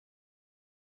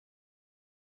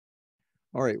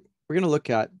All right, we're going to look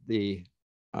at the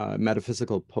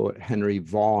metaphysical poet Henry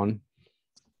Vaughan,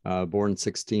 born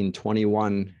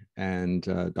 1621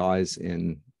 and dies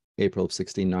in April of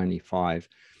 1695.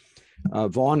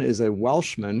 Vaughan is a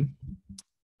Welshman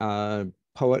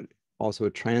poet, also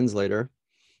a translator,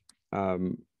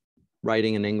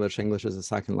 writing in English. English is a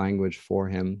second language for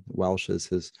him. Welsh is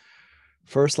his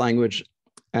first language.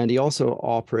 And he also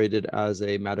operated as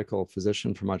a medical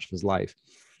physician for much of his life.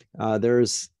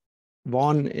 There's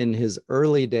Vaughan in his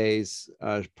early days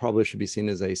probably should be seen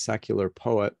as a secular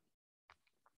poet,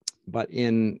 but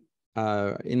in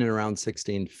and around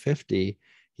 1650,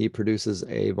 he produces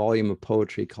a volume of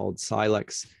poetry called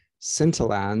Silex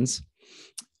Scintillans,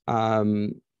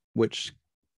 which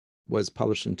was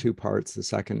published in two parts. The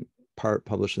second part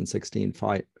published in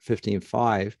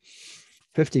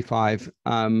 1555,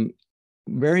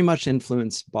 very much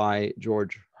influenced by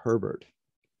George Herbert.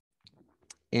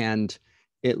 And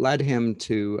it led him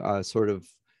to sort of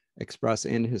express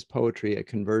in his poetry a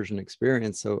conversion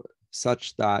experience,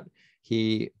 such that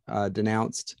he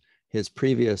denounced his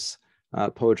previous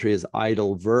poetry as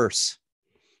idle verse.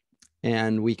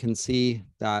 And we can see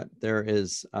that there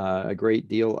is a great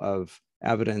deal of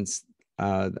evidence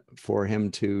for him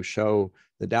to show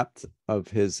the depth of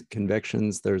his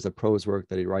convictions. There's a prose work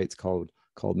that he writes called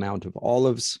Mount of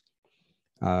Olives,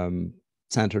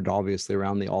 centered obviously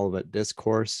around the Olivet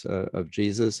Discourse of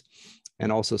Jesus,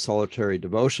 and also solitary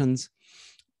devotions.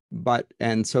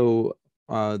 So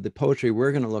the poetry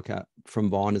we're going to look at from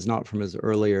Vaughan is not from his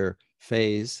earlier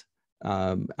phase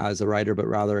as a writer, but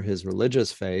rather his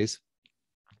religious phase.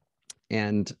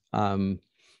 And I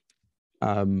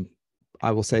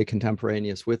will say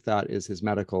contemporaneous with that is his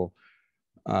medical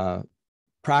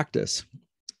practice,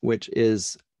 which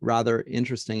is rather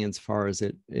interesting insofar as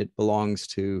it belongs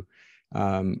to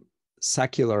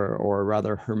secular or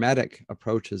rather hermetic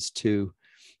approaches to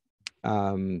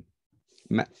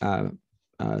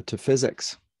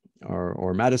physics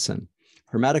or medicine,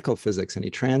 hermetical physics. And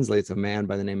he translates a man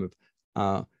by the name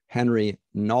of Henry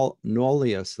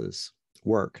Nollius's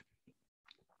work,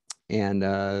 and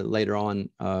later on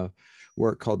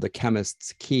work called The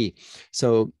Chemist's Key.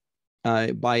 So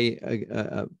by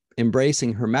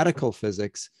embracing hermetical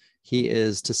physics, he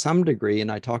is to some degree,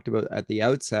 and I talked about at the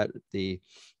outset, in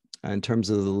terms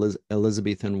of the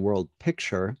Elizabethan world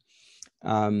picture,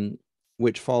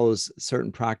 which follows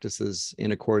certain practices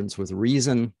in accordance with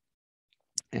reason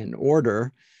and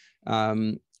order,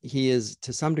 he is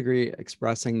to some degree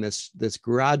expressing this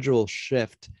gradual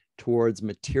shift towards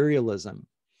materialism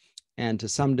and to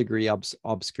some degree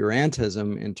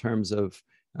obscurantism in terms of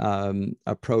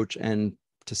approach, and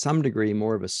to some degree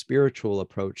more of a spiritual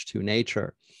approach to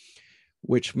nature,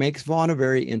 which makes Vaughan a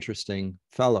very interesting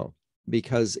fellow,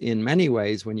 because in many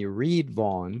ways, when you read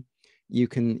Vaughan, you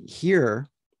can hear,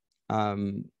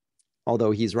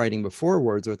 although he's writing before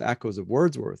Wordsworth, echoes of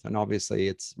Wordsworth. And obviously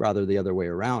it's rather the other way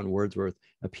around. Wordsworth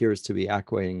appears to be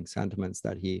echoing sentiments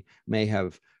that he may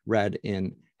have read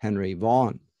in Henry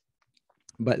Vaughan.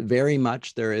 But very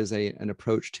much there is an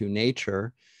approach to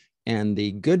nature and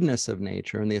the goodness of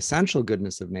nature and the essential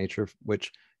goodness of nature,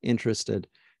 which interested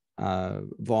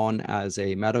Vaughan as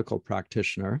a medical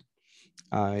practitioner.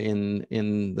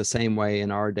 In the same way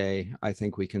in our day, I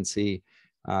think we can see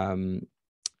various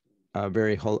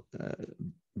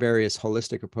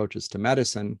holistic approaches to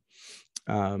medicine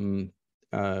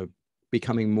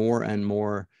becoming more and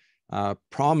more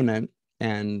prominent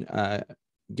and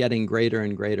getting greater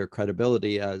and greater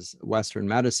credibility as Western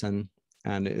medicine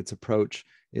and its approach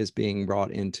is being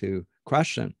brought into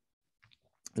question.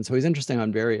 And so he's interesting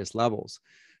on various levels,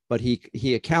 but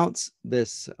he accounts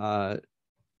this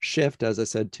shift, as I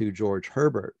said, to George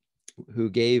Herbert, who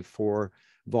gave for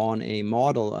Vaughan a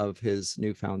model of his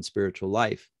newfound spiritual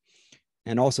life,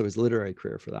 and also his literary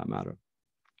career for that matter.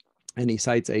 And he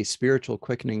cites a spiritual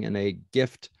quickening and a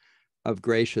gift of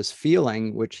gracious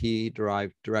feeling, which he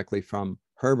derived directly from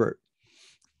Herbert.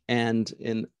 And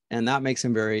that makes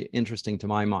him very interesting to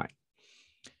my mind.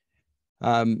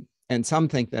 And some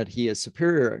think that he is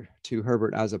superior to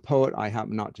Herbert as a poet. I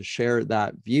happen not to share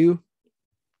that view,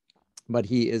 but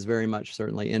he is very much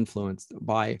certainly influenced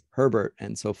by Herbert,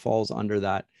 and so falls under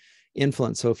that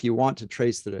influence. So if you want to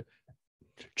trace the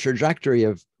trajectory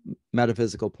of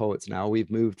metaphysical poets now,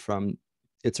 we've moved from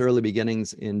its early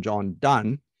beginnings in John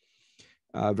Donne,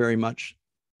 very much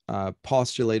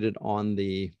postulated on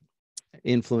the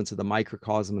influence of the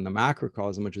microcosm and the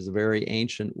macrocosm, which is a very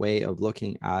ancient way of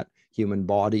looking at human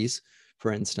bodies,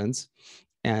 for instance,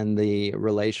 and the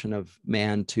relation of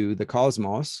man to the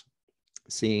cosmos,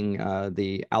 seeing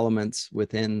the elements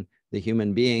within the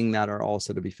human being that are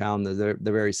also to be found, the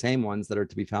very same ones that are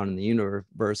to be found in the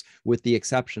universe, with the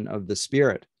exception of the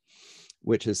spirit,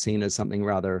 which is seen as something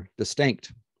rather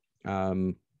distinct.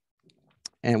 And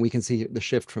we can see the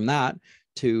shift from that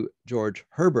to George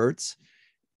Herbert's,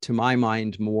 to my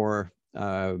mind, more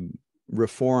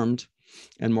reformed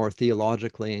and more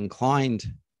theologically inclined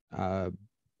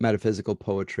metaphysical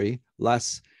poetry,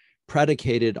 less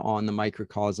predicated on the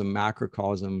microcosm,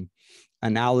 macrocosm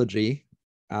analogy,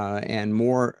 and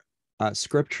more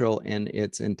scriptural in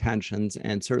its intentions,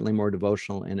 and certainly more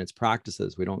devotional in its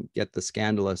practices. We don't get the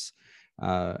scandalous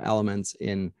elements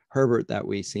in Herbert that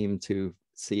we seem to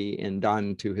see in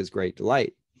Donne to his great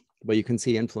delight. But you can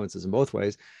see influences in both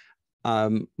ways.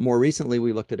 More recently,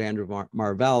 we looked at Andrew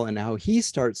Marvell and how he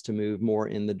starts to move more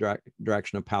in the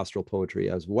direction of pastoral poetry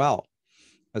as well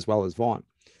as Vaughan.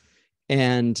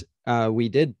 And we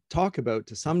did talk about,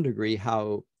 to some degree,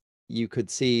 how you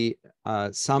could see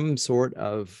some sort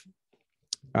of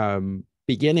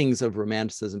beginnings of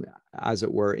romanticism, as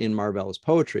it were, in Marvell's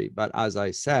poetry. But as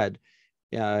I said,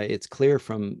 it's clear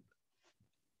from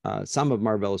some of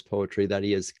Marvell's poetry that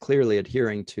he is clearly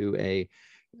adhering to a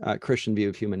Christian view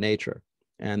of human nature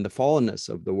and the fallenness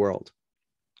of the world.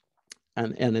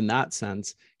 And in that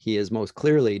sense, he is most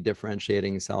clearly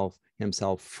differentiating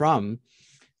himself from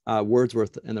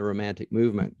Wordsworth and the Romantic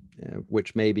movement,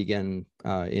 which may begin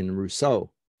in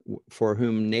Rousseau, for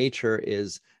whom nature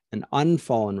is an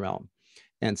unfallen realm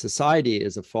and society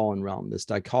is a fallen realm. This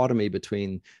dichotomy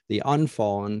between the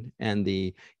unfallen and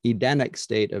the Edenic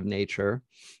state of nature,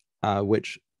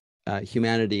 which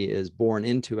humanity is born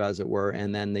into, as it were,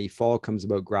 and then the fall comes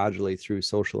about gradually through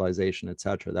socialization,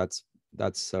 etc.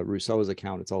 That's Rousseau's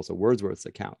account. It's also Wordsworth's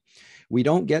account. We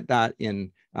don't get that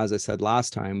in, as I said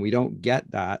last time, we don't get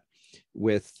that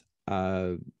with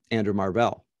Andrew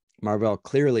Marvell. Marvell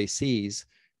clearly sees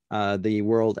the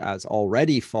world as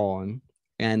already fallen,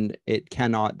 and it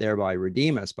cannot thereby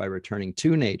redeem us by returning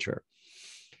to nature,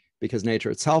 because nature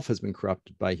itself has been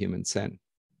corrupted by human sin.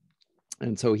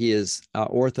 And so he is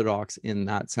orthodox in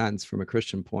that sense from a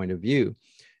Christian point of view.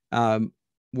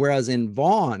 Whereas in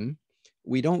Vaughan,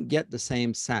 we don't get the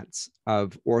same sense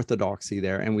of orthodoxy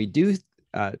there. And we do,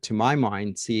 to my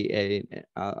mind, see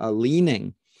a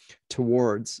leaning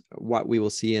towards what we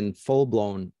will see in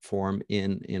full-blown form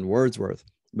in Wordsworth.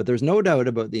 But there's no doubt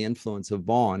about the influence of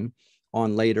Vaughan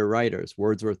on later writers,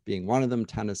 Wordsworth being one of them,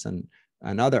 Tennyson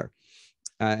another.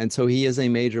 And so he is a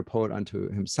major poet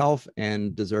unto himself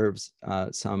and deserves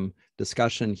some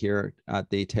discussion here at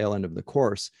the tail end of the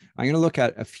course. I'm going to look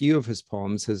at a few of his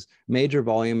poems. His major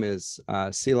volume is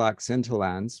Silac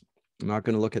Scintillans. I'm not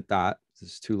going to look at that.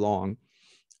 This is too long.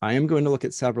 I am going to look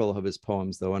at several of his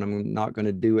poems, though, and I'm not going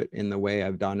to do it in the way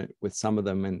I've done it with some of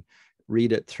them and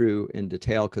read it through in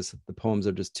detail, because the poems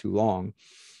are just too long.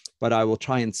 But I will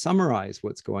try and summarize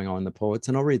what's going on in the poets,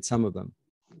 and I'll read some of them.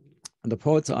 The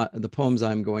poems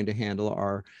I'm going to handle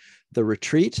are The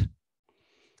Retreat,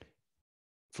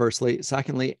 firstly.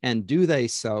 Secondly, And Do They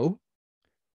So?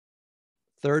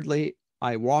 Thirdly,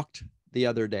 I Walked the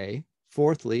Other Day.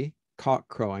 Fourthly, Cock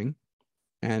Crowing.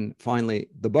 And finally,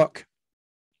 The Book.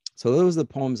 So those are the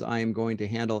poems I am going to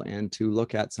handle, and to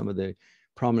look at some of the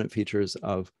prominent features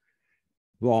of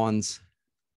Vaughan's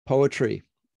poetry.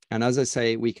 And as I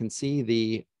say, we can see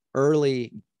the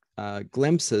early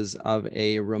glimpses of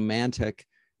a romantic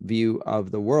view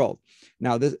of the world.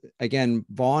 Now, this, again,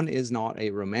 Vaughan is not a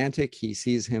romantic. He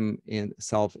sees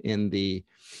himself in the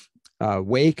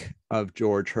wake of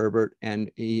George Herbert, and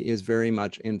he is very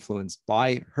much influenced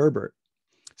by Herbert.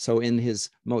 So in his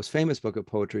most famous book of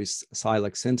poetry,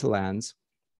 Silac Scintillans,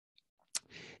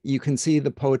 you can see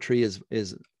the poetry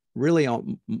is really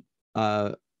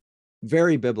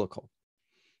very biblical.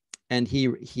 And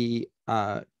he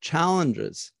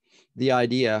challenges the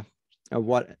idea of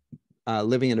what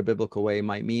living in a biblical way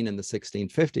might mean in the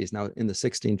 1650s. Now, in the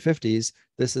 1650s,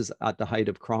 this is at the height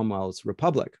of Cromwell's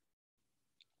Republic.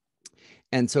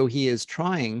 And so he is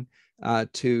trying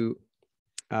to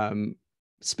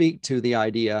speak to the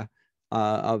idea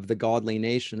of the godly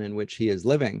nation in which he is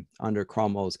living under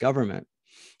Cromwell's government.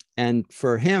 And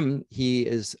for him, he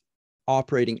is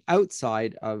operating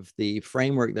outside of the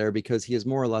framework there, because he is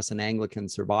more or less an Anglican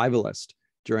survivalist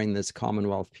during this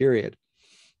Commonwealth period.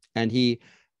 And he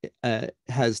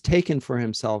has taken for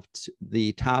himself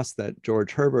the task that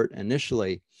George Herbert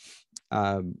initially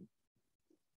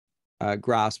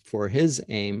grasped for his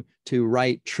aim, to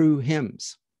write true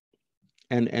hymns.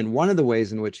 And one of the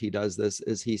ways in which he does this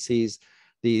is he sees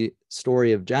the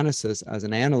story of Genesis as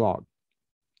an analog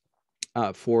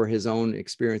for his own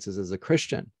experiences as a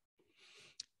Christian.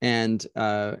 And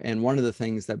one of the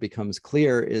things that becomes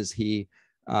clear is he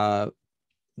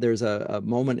there's a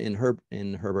moment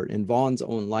in Vaughan's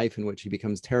own life in which he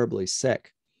becomes terribly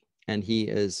sick, and he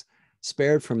is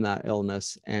spared from that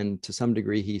illness. And to some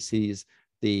degree, he sees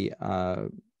the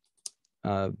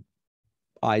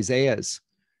Isaiah's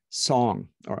song,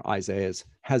 or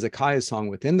Hezekiah's song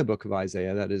within the book of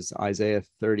Isaiah, that is Isaiah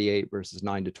 38 verses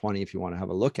 9 to 20, if you want to have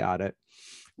a look at it,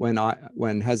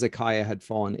 when Hezekiah had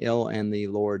fallen ill and the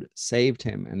Lord saved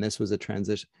him. And this was a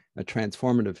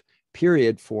transformative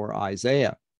period for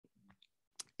Isaiah.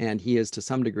 And he is to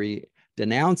some degree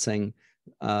denouncing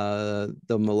the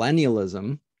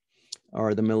millennialism,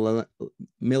 or the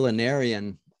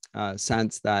millenarian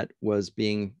sense that was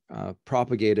being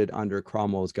propagated under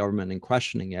Cromwell's government, and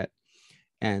questioning it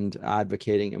and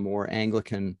advocating a more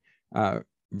Anglican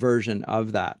version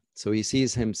of that. So he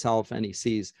sees himself, and he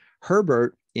sees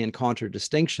Herbert in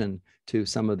contradistinction to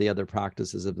some of the other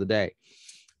practices of the day.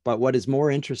 But what is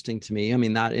more interesting to me, I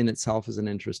mean, that in itself is an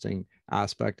interesting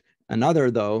aspect.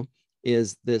 Another, though,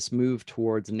 is this move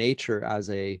towards nature as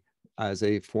a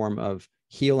form of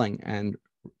healing, and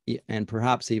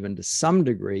perhaps even to some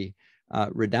degree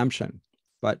redemption.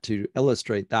 But to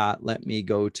illustrate that, let me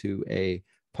go to a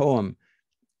poem.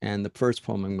 And the first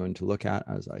poem I'm going to look at,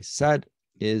 as I said,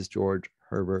 is George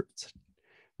Herbert's,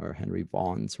 or Henry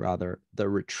Vaughan's rather, The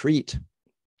Retreat.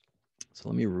 So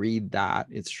let me read that.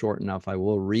 It's short enough. I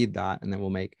will read that, and then we'll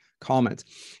make comments.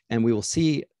 And we will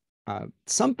see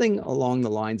something along the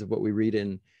lines of what we read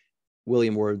in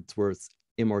William Wordsworth's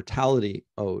Immortality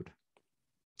Ode.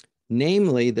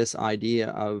 Namely, this idea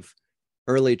of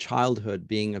early childhood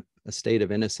being a state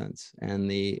of innocence, and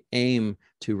the aim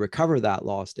to recover that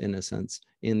lost innocence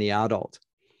in the adult.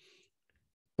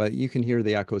 But you can hear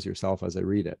the echoes yourself as I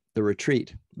read it. The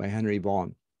Retreat by Henry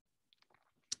Vaughan.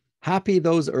 Happy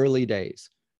those early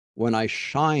days when I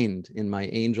shined in my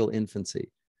angel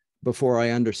infancy, before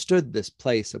I understood this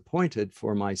place appointed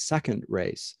for my second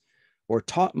race, or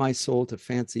taught my soul to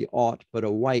fancy aught but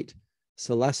a white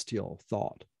celestial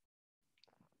thought.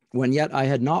 When yet I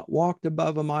had not walked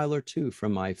above a mile or two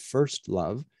from my first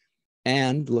love,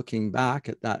 and looking back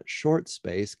at that short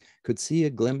space, could see a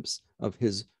glimpse of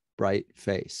his bright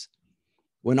face.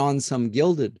 When on some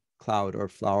gilded cloud or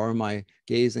flower, my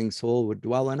gazing soul would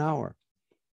dwell an hour,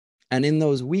 and in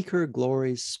those weaker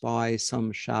glories spy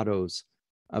some shadows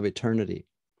of eternity,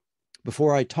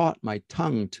 before I taught my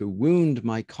tongue to wound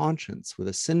my conscience with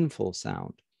a sinful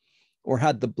sound, or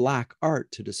had the black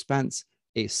art to dispense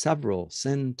a several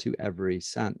sin to every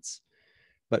sense,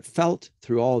 but felt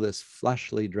through all this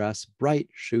fleshly dress bright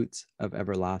shoots of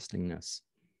everlastingness.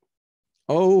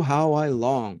 Oh, how I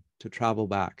long to travel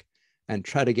back and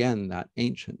tread again that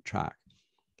ancient track,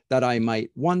 that I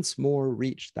might once more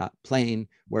reach that plain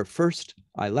where first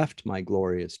I left my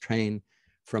glorious train,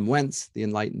 from whence the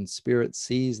enlightened spirit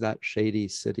sees that shady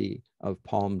city of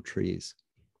palm trees.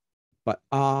 But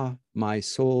ah, my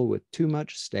soul with too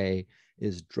much stay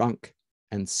is drunk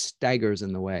and staggers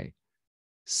in the way.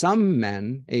 Some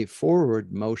men a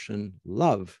forward motion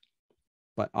love,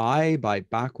 but I by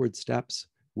backward steps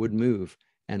would move.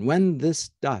 And when this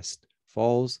dust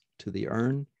falls to the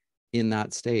urn, in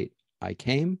that state I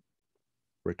came,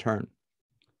 return.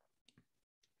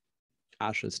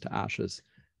 Ashes to ashes,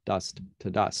 dust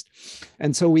to dust.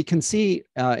 And so we can see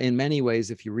in many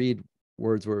ways, if you read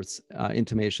Wordsworth's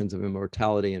intimations of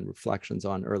immortality and reflections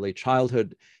on early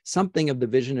childhood, something of the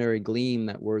visionary gleam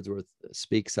that Wordsworth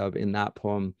speaks of in that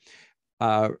poem,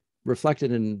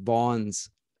 reflected in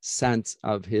Vaughan's sense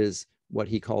of his, what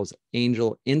he calls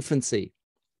angel infancy,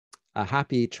 a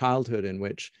happy childhood in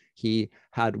which he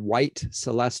had white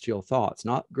celestial thoughts,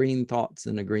 not green thoughts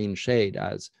in a green shade,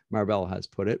 as Marvell has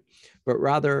put it, but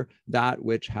rather that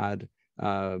which had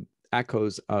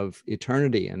echoes of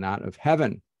eternity and that of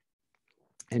heaven.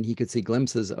 And he could see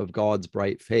glimpses of God's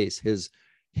bright face,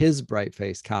 his bright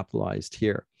face capitalized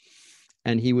here.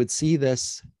 And he would see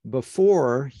this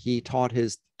before he taught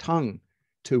his tongue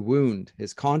to wound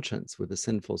his conscience with a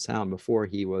sinful sound, before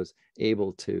he was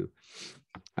able to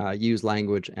use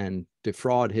language and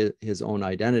defraud his own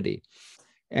identity.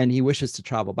 And he wishes to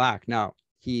travel back. Now,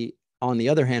 he, on the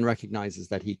other hand, recognizes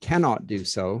that he cannot do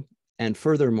so. And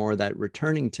furthermore, that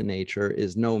returning to nature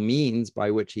is no means by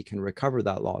which he can recover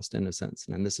that lost innocence.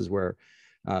 And this is where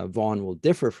Vaughan will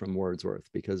differ from Wordsworth,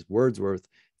 because Wordsworth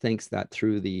thinks that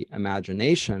through the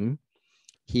imagination,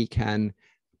 he can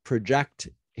project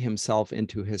himself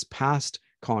into his past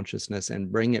consciousness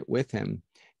and bring it with him.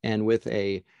 And with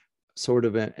a sort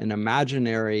of an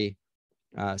imaginary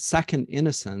second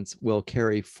innocence will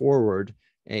carry forward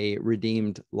a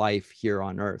redeemed life here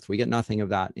on earth. We get nothing of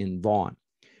that in Vaughan.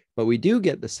 But we do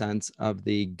get the sense of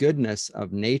the goodness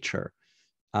of nature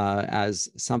as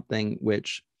something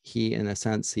which he, in a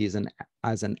sense, sees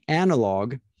as an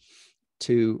analog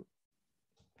to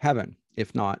heaven,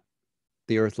 if not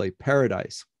the earthly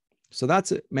paradise. So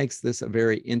it makes this a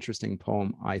very interesting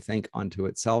poem, I think, unto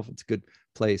itself. It's a good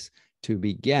place to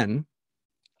begin.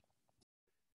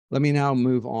 Let me now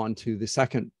move on to the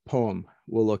second poem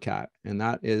we'll look at, and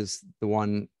that is the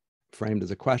one framed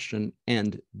as a question,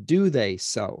 and do they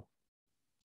so?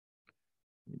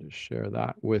 Let me just share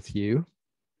that with you.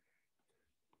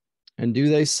 And do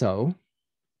they so?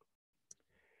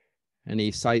 And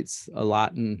he cites a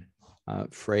Latin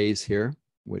phrase here,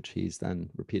 which he's then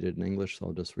repeated in English, so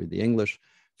I'll just read the English.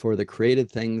 For the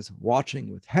created things,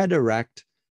 watching with head erect,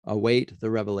 await the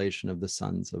revelation of the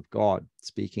sons of God.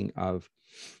 Speaking of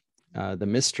the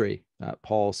mystery,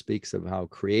 Paul speaks of how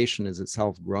creation is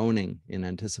itself groaning in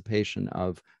anticipation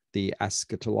of the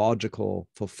eschatological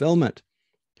fulfillment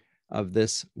of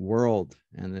this world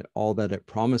and all that it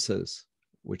promises,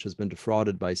 which has been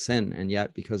defrauded by sin, and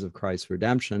yet because of Christ's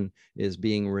redemption is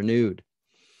being renewed.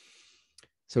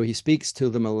 So he speaks to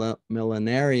the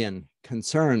millenarian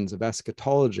concerns of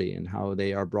eschatology and how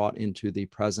they are brought into the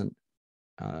present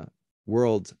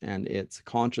world and its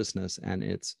consciousness and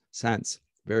its sense.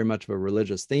 Very much of a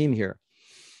religious theme here.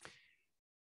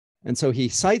 And so he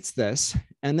cites this,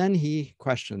 and then he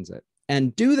questions it.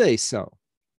 And do they so?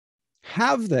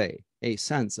 Have they a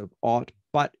sense of aught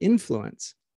but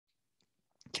influence?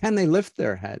 Can they lift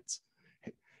their heads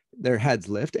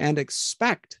lift, and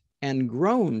expect and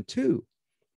groan too?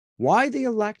 Why the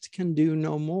elect can do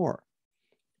no more?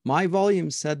 My volume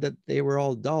said that they were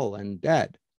all dull and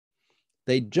dead.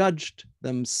 They judged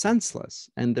them senseless,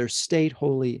 and their state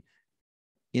wholly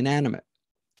inanimate.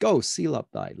 Go, seal up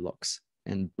thy looks,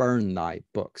 and burn thy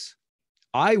books.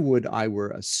 I would I were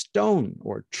a stone,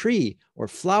 or tree, or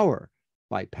flower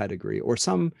by pedigree, or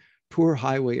some poor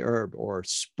highway herb, or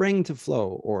spring to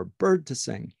flow, or bird to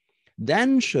sing.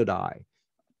 Then should I,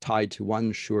 tied to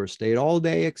one sure state, all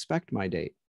day expect my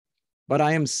date. But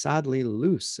I am sadly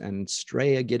loose, and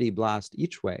stray a giddy blast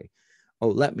each way. Oh,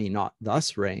 let me not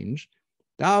thus range.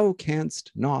 Thou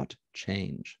canst not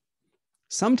change.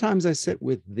 Sometimes I sit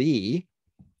with thee,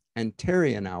 and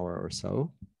tarry an hour or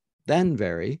so, then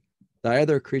vary. Thy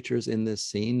other creatures in this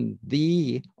scene,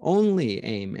 thee only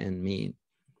aim and mean.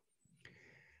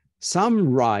 Some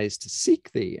rise to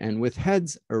seek thee, and with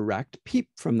heads erect peep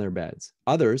from their beds.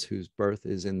 Others, whose birth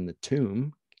is in the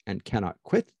tomb, and cannot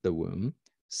quit the womb,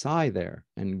 sigh there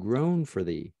and groan for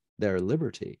thee, their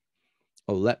liberty.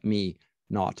 Oh, let me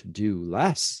not do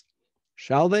less.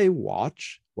 Shall they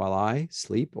watch while I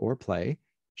sleep or play?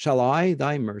 Shall I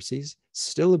thy mercies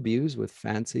still abuse with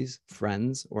fancies,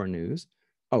 friends, or news?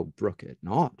 Oh, brook it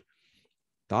not.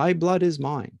 Thy blood is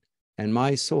mine, and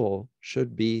my soul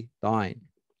should be thine.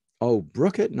 Oh,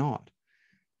 brook it not.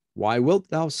 Why wilt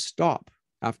thou stop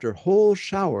after whole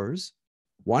showers,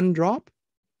 one drop?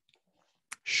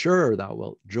 Sure thou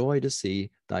wilt joy to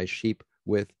see thy sheep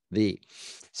with thee.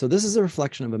 So this is a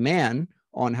reflection of a man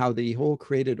on how the whole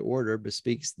created order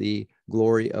bespeaks the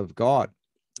glory of God.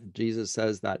 Jesus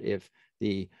says that if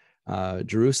the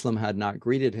Jerusalem had not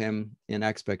greeted him in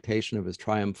expectation of his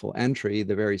triumphal entry,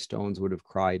 the very stones would have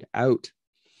cried out.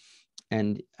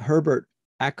 And Herbert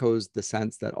echoes the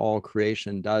sense that all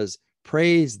creation does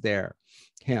praise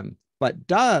him. But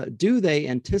do they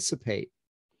anticipate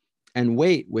and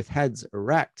wait with heads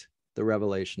erect the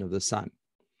revelation of the Son?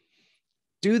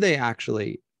 Do they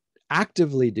actually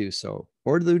actively do so,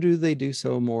 or do they do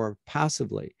so more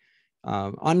passively,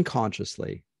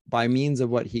 unconsciously, by means of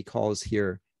what he calls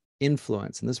here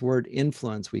influence? And this word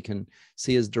influence we can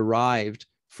see is derived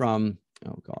from,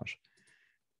 oh gosh,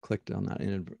 clicked on that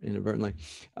inadvertently,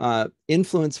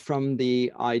 influence from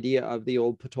the idea of the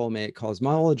old Ptolemaic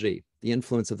cosmology, the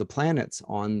influence of the planets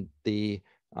on the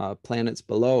planets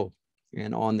below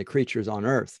and on the creatures on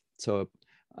Earth. So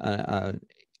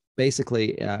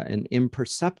basically an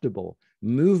imperceptible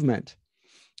movement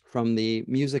from the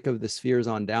music of the spheres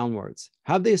on downwards.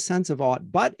 Have they a sense of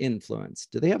aught but influence?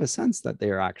 Do they have a sense that they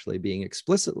are actually being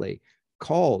explicitly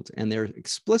called, and they're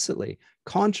explicitly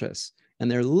conscious, and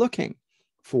they're looking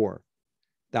for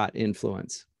that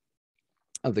influence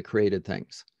of the created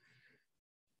things?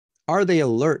 Are they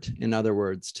alert, in other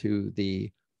words, to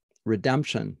the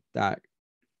redemption that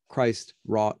Christ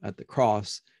wrought at the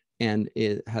cross, and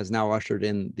it has now ushered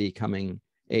in the coming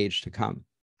age to come?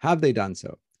 Have they done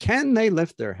so? Can they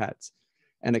lift their heads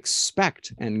and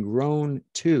expect and groan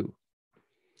too?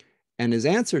 And his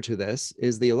answer to this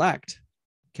is the elect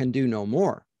can do no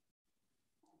more.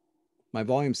 My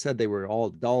volume said they were all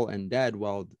dull and dead,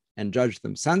 and judged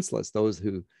them senseless, those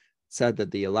who said that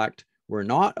the elect were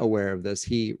not aware of this,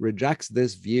 he rejects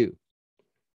this view.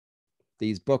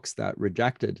 These books that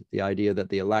rejected the idea that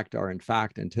the elect are in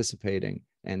fact anticipating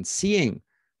and seeing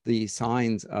the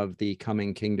signs of the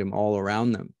coming kingdom all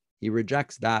around them. He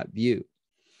rejects that view.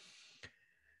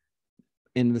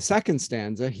 In the second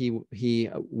stanza, he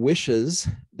wishes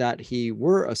that he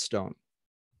were a stone.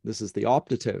 This is the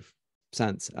optative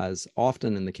sense, as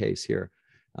often in the case here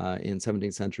in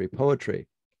 17th century poetry,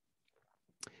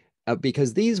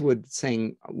 because these would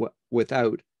sing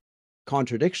without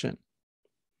contradiction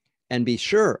and be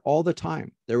sure all the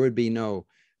time. There would be no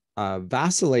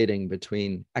vacillating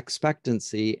between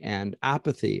expectancy and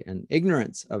apathy and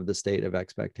ignorance of the state of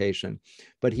expectation.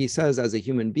 But he says, as a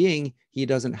human being, he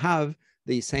doesn't have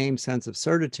the same sense of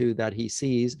certitude that he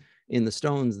sees in the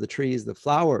stones, the trees, the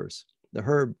flowers, the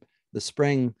herb, the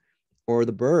spring, or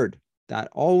the bird that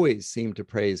always seem to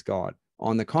praise God.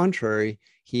 On the contrary,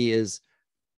 he is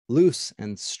loose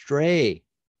and stray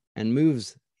and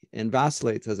moves and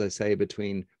vacillates, as I say,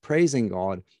 between praising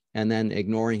God and then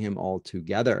ignoring him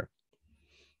altogether.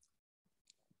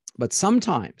 But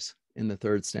sometimes in the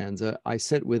third stanza, I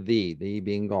sit with thee, thee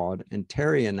being God, and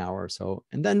tarry an hour or so,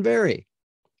 and then vary.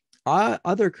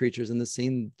 Other creatures in the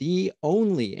scene, thee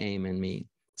only aim in me.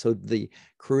 So the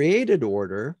created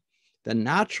order, the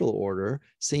natural order,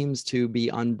 seems to be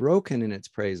unbroken in its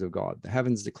praise of God. The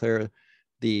heavens declare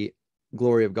the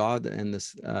glory of God, and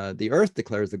this, the earth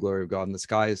declares the glory of God, and the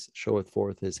skies showeth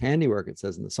forth his handiwork, it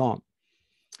says in the psalm.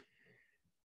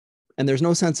 And there's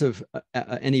no sense of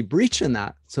any breach in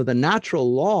that. So the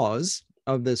natural laws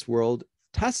of this world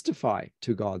testify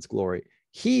to God's glory.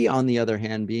 He, on the other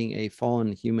hand, being a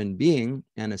fallen human being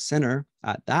and a sinner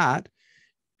at that,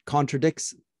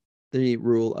 contradicts the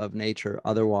rule of nature.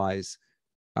 Otherwise,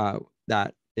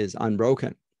 that is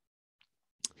unbroken.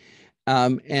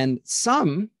 And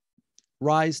some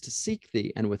rise to seek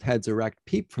thee, and with heads erect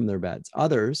peep from their beds.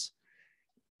 Others,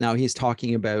 now he's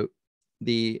talking about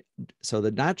the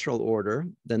natural order,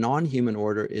 the non-human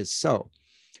order is so.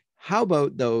 How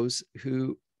about those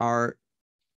who are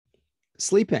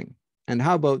sleeping? And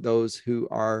how about those who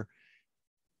are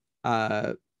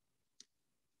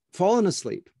fallen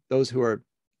asleep, those who are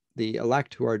the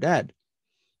elect who are dead,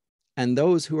 and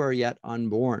those who are yet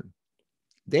unborn?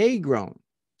 They groan.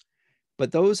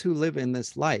 But those who live in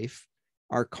this life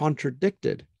are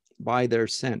contradicted by their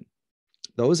sin.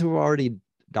 Those who have already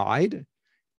died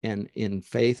and in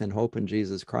faith and hope in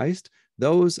Jesus Christ,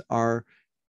 those are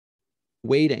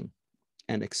waiting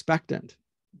and expectant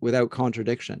without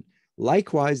contradiction.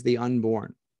 Likewise, the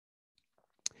unborn.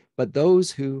 But those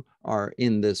who are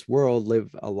in this world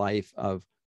live a life of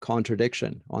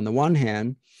contradiction. On the one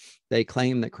hand, they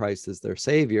claim that Christ is their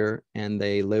savior and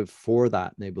they live for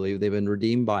that. They believe they've been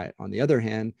redeemed by it. On the other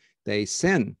hand, they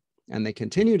sin and they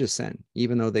continue to sin,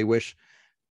 even though they wish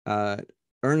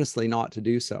earnestly not to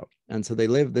do so. And so they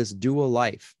live this dual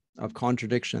life of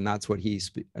contradiction. That's what he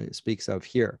speaks of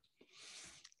here.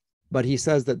 But he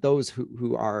says that those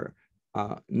who are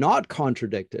not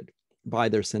contradicted by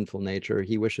their sinful nature,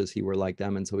 he wishes he were like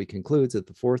them. And so he concludes at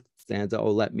the fourth stanza,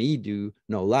 oh, let me do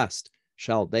no less.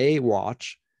 Shall they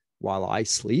watch while I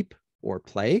sleep or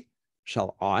play?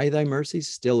 Shall I thy mercies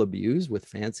still abuse with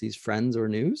fancies, friends, or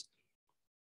news?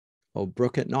 Oh,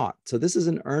 brook it not. So this is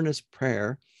an earnest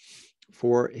prayer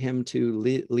for him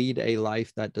to lead a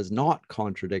life that does not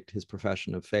contradict his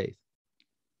profession of faith,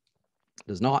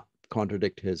 does not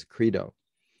contradict his credo.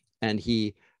 And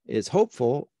he is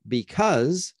hopeful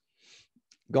because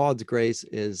God's grace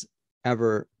is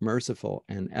ever merciful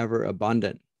and ever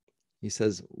abundant. He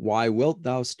says, why wilt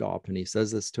thou stop? And he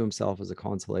says this to himself as a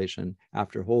consolation.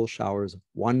 After whole showers,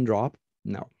 one drop?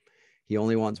 No, he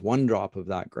only wants one drop of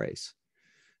that grace.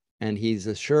 And he's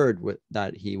assured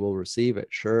that he will receive it.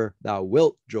 Sure, thou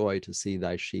wilt joy to see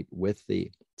thy sheep with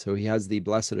thee. So he has the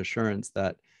blessed assurance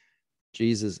that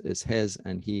Jesus is his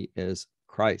and he is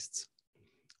Christ's.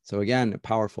 So again, a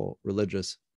powerful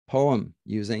religious poem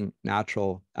using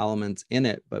natural elements in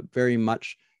it, but very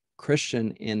much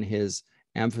Christian in his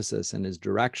emphasis and his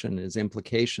direction, his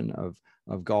implication of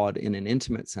God in an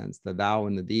intimate sense. The thou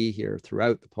and the thee here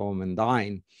throughout the poem and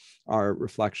thine are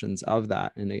reflections of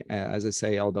that. And as I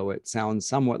say, although it sounds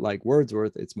somewhat like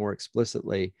Wordsworth, it's more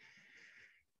explicitly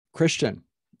Christian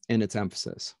in its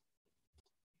emphasis.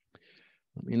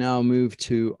 Let me now move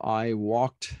to I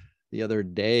walked the other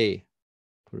day.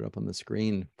 Put it up on the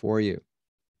screen for you.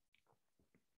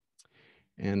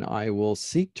 And I will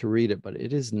seek to read it, but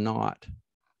it is not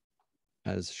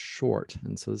as short.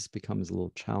 And so this becomes a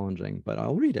little challenging, but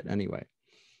I'll read it anyway.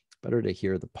 Better to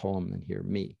hear the poem than hear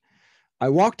me. I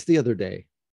walked the other day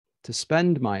to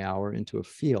spend my hour into a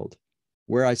field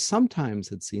where I sometimes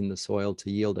had seen the soil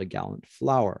to yield a gallant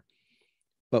flower.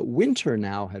 But winter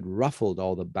now had ruffled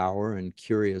all the bower and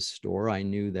curious store I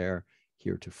knew there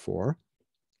heretofore.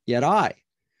 Yet I,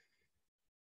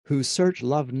 whose search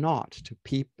loved not to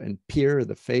peep and peer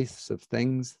the faiths of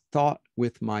things, thought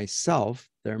with myself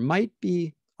there might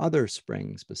be other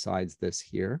springs besides this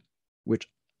here, which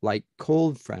like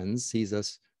cold friends sees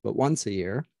us but once a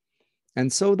year,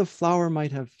 and so the flower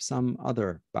might have some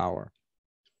other bower.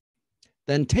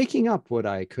 Then taking up what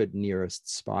I could nearest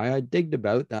spy, I digged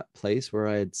about that place where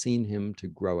I had seen him to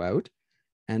grow out,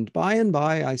 and by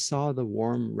I saw the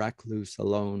warm recluse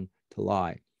alone to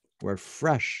lie, where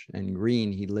fresh and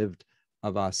green he lived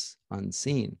of us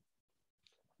unseen.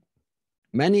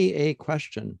 Many a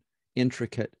question,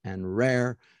 intricate and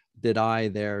rare, did I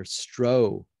there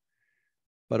strow,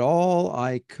 but all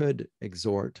I could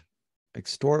extort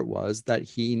was that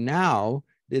he now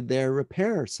did there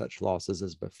repair such losses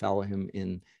as befell him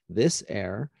in this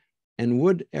air, and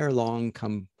would ere long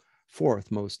come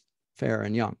forth most fair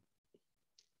and young.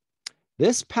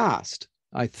 This past,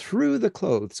 I threw the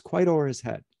clothes quite o'er his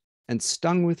head, and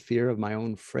stung with fear of my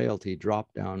own frailty,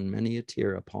 dropped down many a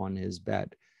tear upon his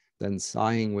bed, then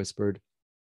sighing whispered,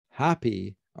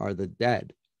 happy are the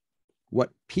dead.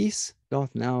 What peace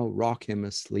doth now rock him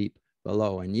asleep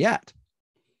below? And yet,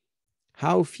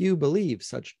 how few believe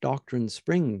such doctrine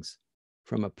springs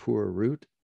from a poor root,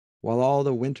 while all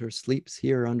the winter sleeps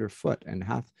here underfoot, and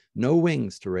hath no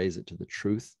wings to raise it to the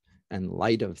truth and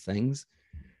light of things,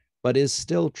 but is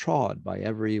still trod by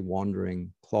every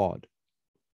wandering clod.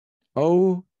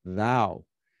 O thou,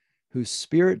 whose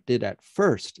spirit did at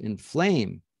first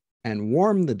inflame and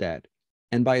warm the dead,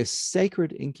 and by a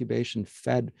sacred incubation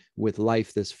fed with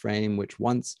life this frame, which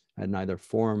once had neither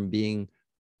form, being,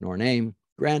 nor name,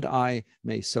 grant I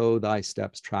may so thy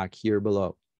steps track here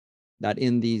below, that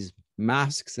in these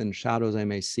masks and shadows I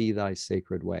may see thy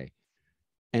sacred way,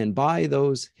 and by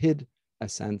those hid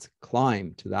ascents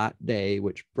climb to that day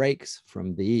which breaks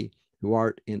from thee, who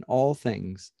art in all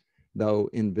things, though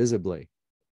invisibly.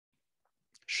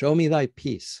 Show me thy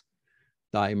peace,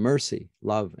 thy mercy,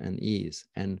 love, and ease,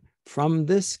 and from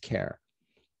this care,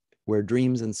 where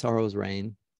dreams and sorrows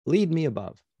reign, lead me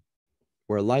above,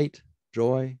 where light,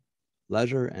 joy,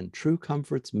 leisure, and true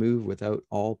comforts move without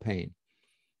all pain.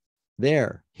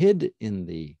 There, hid in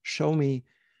thee, show me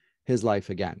his life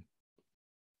again,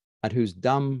 at whose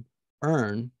dumb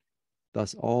urn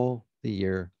thus all the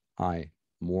year I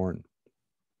mourn.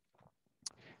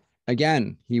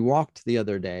 Again, he walked the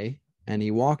other day, and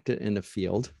he walked it in a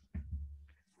field.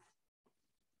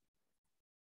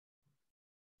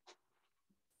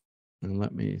 And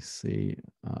let me see.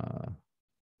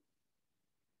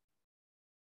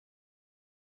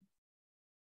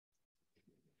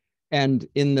 And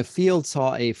in the field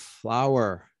saw a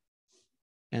flower,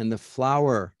 and the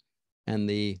flower and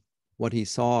what he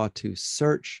saw to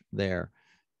search there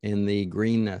in the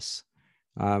greenness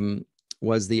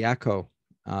was the echo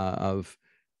of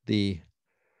the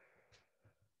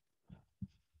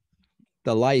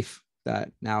life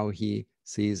that now he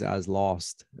sees as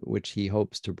lost, which he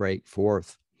hopes to break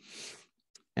forth.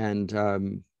 And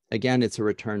again, it's a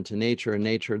return to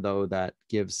nature, though, that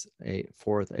gives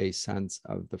forth a sense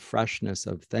of the freshness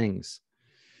of things,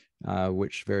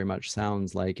 which very much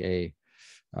sounds like a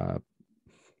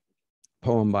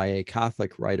poem by a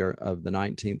Catholic writer of the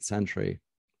 19th century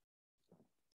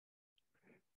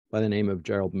by the name of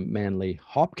Gerald Manley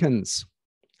Hopkins.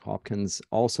 Hopkins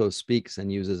also speaks and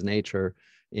uses nature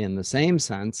in the same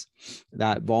sense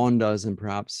that Vaughan does, and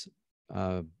perhaps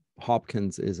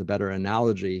Hopkins is a better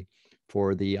analogy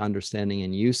for the understanding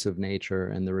and use of nature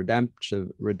and the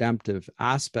redemptive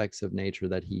aspects of nature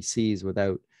that he sees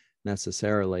without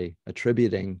necessarily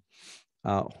attributing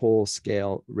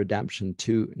whole-scale redemption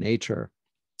to nature.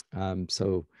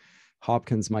 So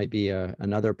Hopkins might be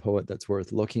another poet that's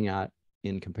worth looking at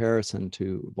in comparison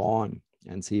to Vaughan,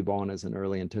 and see Vaughan as an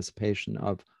early anticipation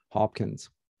of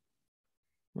Hopkins.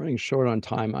 Running short on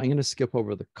time, I'm going to skip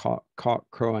over the cock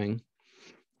crowing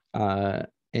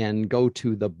and go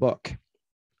to the book.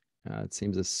 It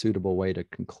seems a suitable way to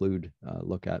conclude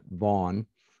look at Vaughan.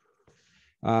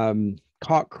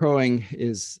 Cock crowing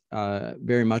is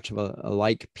very much of a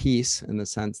like piece, in the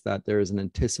sense that there is an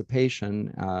anticipation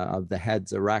of the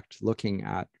heads erect, looking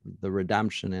at the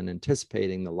redemption and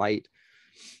anticipating the light,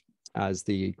 as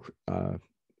the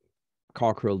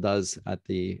cockerel does at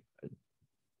the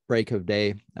break of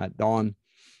day at dawn.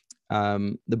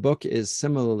 The book is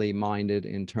similarly minded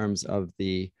in terms of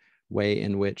the way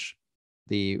in which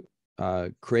the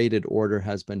created order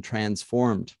has been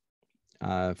transformed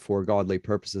for godly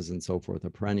purposes and so forth, a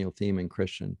perennial theme in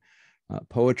Christian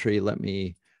poetry, let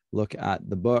me look at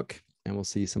the book and we'll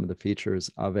see some of the features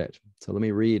of it. So let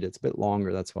me read. It's a bit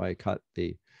longer. That's why I cut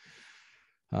the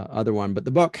other one. But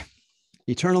the book,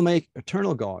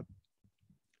 eternal God,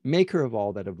 maker of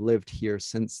all that have lived here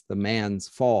since the man's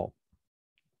fall,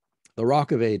 the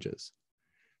rock of ages,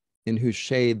 in whose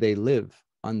shade they live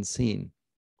unseen,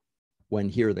 when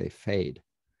here they fade.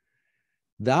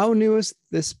 Thou knewest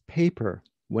this paper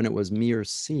when it was mere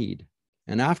seed,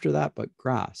 and after that but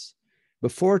grass,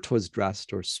 before 'twas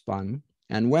dressed or spun,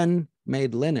 and when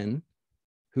made linen,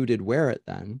 who did wear it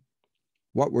then?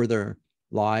 What were their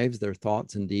lives, their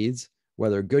thoughts and deeds,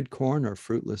 whether good corn or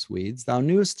fruitless weeds? Thou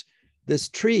knewest this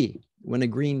tree when a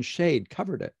green shade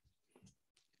covered it,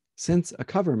 since a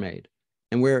cover made,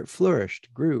 and where it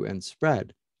flourished, grew, and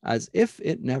spread, as if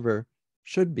it never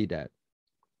should be dead.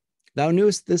 Thou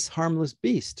knewest this harmless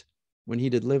beast, when he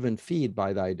did live and feed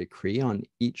by thy decree on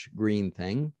each green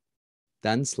thing,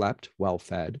 then slept well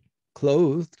fed,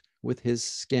 clothed with his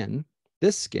skin,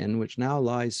 this skin which now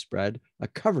lies spread, a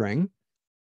covering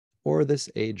o'er this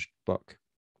aged book,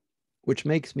 which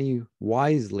makes me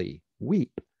wisely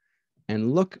weep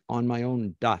and look on my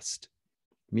own dust.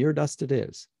 Mere dust it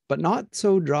is, but not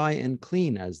so dry and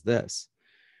clean as this.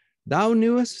 Thou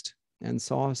knewest and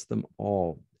sawest them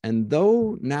all, and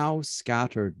though now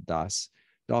scattered thus,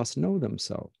 dost know them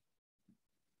so.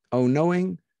 O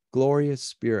knowing, glorious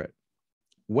Spirit,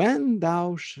 when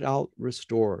thou shalt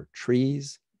restore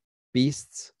trees,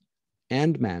 beasts,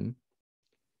 and men,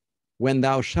 when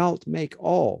thou shalt make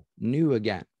all new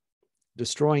again,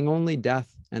 destroying only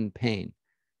death and pain,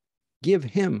 give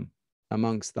him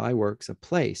amongst thy works a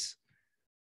place,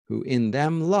 who in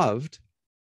them loved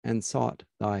and sought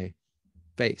thy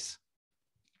face.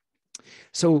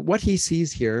 So what he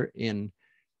sees here in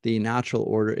the natural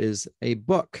order is a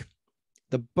book,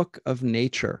 the book of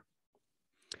nature.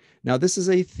 Now, this is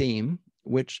a theme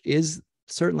which is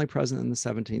certainly present in the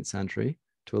 17th century,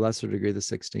 to a lesser degree the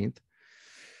 16th,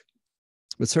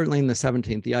 but certainly in the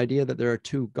 17th, the idea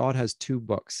that God has two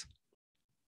books.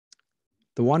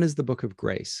 The one is the book of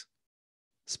grace,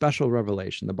 special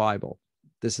revelation, the Bible.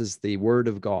 This is the word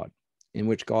of God, in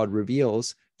which God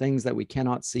reveals things that we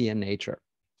cannot see in nature.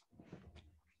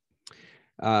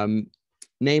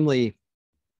 Namely,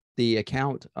 the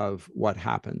account of what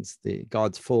happens,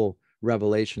 God's full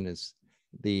revelation is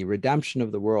the redemption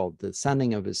of the world, the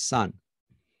sending of his son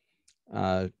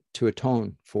to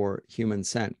atone for human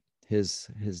sin, his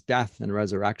death and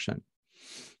resurrection,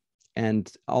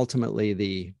 and ultimately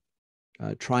the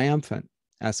triumphant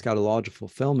eschatological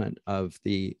fulfillment of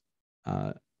the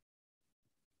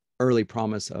early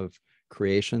promise of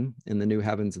creation in the new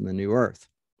heavens and the new earth,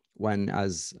 when,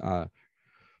 as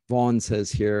Vaughan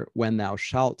says here, when thou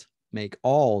shalt make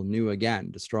all new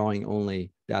again, destroying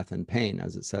only death and pain,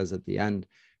 as it says at the end,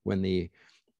 when the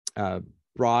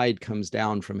bride comes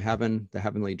down from heaven, the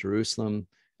heavenly Jerusalem,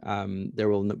 there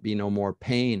will be no more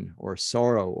pain or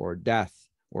sorrow or death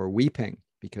or weeping,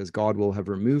 because God will have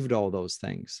removed all those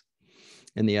things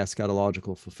in the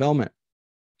eschatological fulfillment.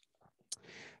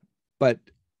 But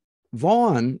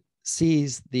Vaughan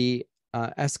sees the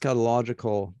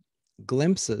eschatological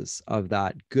glimpses of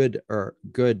that good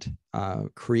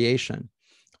creation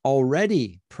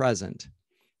already present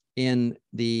in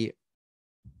the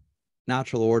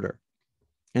natural order.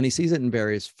 And he sees it in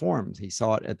various forms. He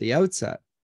saw it at the outset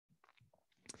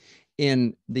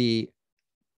in the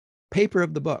paper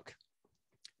of the book,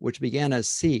 which began as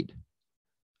seed,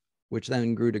 which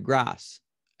then grew to grass,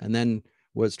 and then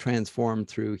was transformed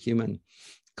through human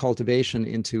cultivation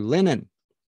into linen,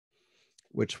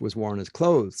 which was worn as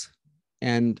clothes,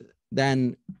 and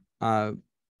then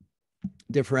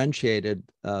differentiated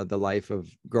the life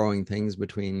of growing things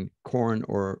between corn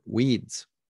or weeds.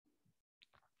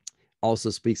 Also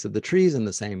speaks of the trees in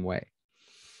the same way,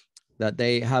 that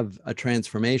they have a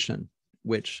transformation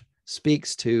which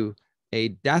speaks to a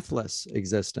deathless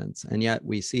existence, and yet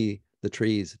we see the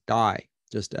trees die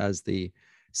just as the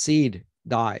seed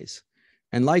dies.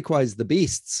 And likewise the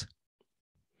beasts,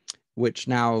 which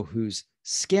now whose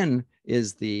skin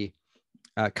is the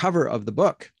cover of the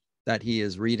book that he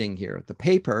is reading here, the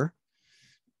paper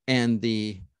and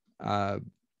the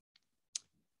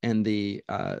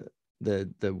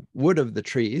wood of the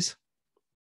trees,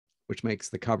 which makes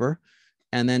the cover,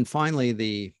 and then finally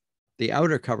the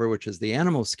outer cover, which is the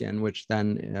animal skin, which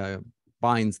then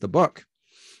binds the book.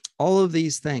 All of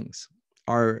these things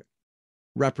are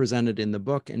represented in the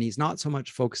book, and he's not so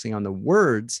much focusing on the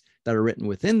words that are written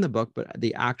within the book, but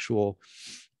the actual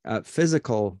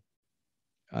physical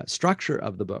structure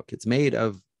of the book. It's made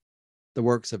of the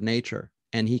works of nature,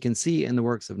 and he can see in the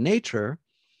works of nature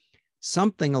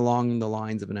something along the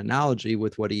lines of an analogy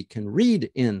with what he can read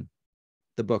in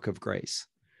the book of grace.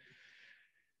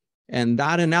 And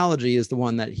that analogy is the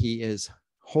one that he is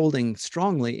holding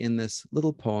strongly in this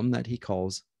little poem that he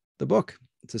calls the book.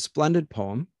 It's a splendid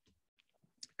poem.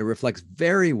 It reflects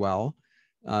very well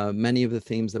many of the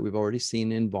themes that we've already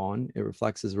seen in Vaughan. It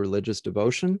reflects his religious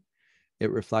devotion.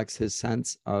 It reflects his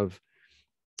sense of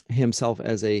himself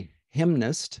as a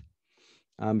hymnist,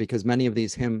 because many of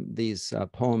these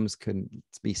poems can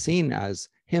be seen as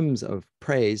hymns of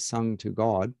praise sung to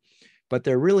God, but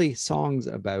they're really songs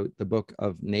about the book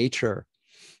of nature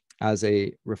as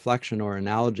a reflection or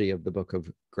analogy of the book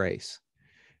of grace.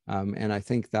 And I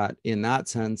think that in that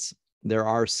sense, there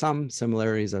are some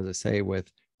similarities, as I say,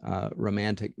 with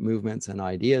romantic movements and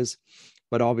ideas,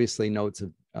 but obviously notes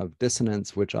of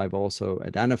dissonance, which I've also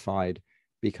identified,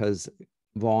 because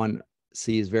Vaughan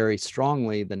sees very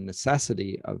strongly the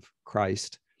necessity of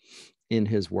Christ in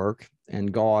his work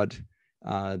and God,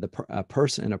 a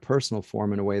person in a personal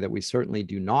form, in a way that we certainly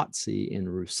do not see in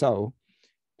Rousseau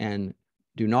and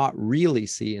do not really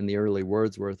see in the early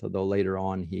Wordsworth, although later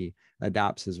on he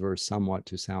adapts his verse somewhat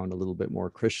to sound a little bit more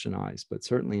Christianized. But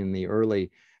certainly in the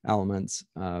early elements,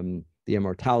 the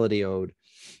Immortality Ode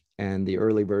and the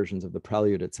early versions of the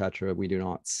Prelude, etc., we do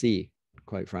not see,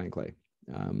 quite frankly.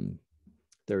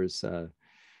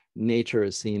 Nature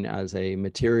is seen as a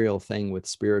material thing with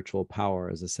spiritual power.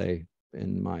 As I say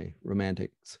in my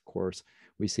romantics course,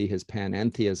 we see his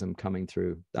panentheism coming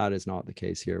through. That is not the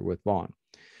case here with Vaughan.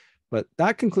 But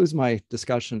that concludes my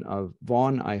discussion of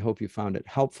Vaughan. I hope you found it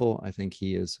helpful. I think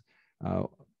he is a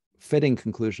fitting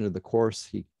conclusion of the course.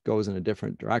 He goes in a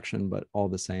different direction, but all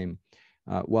the same,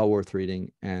 well worth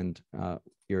reading and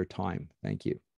your time. Thank you.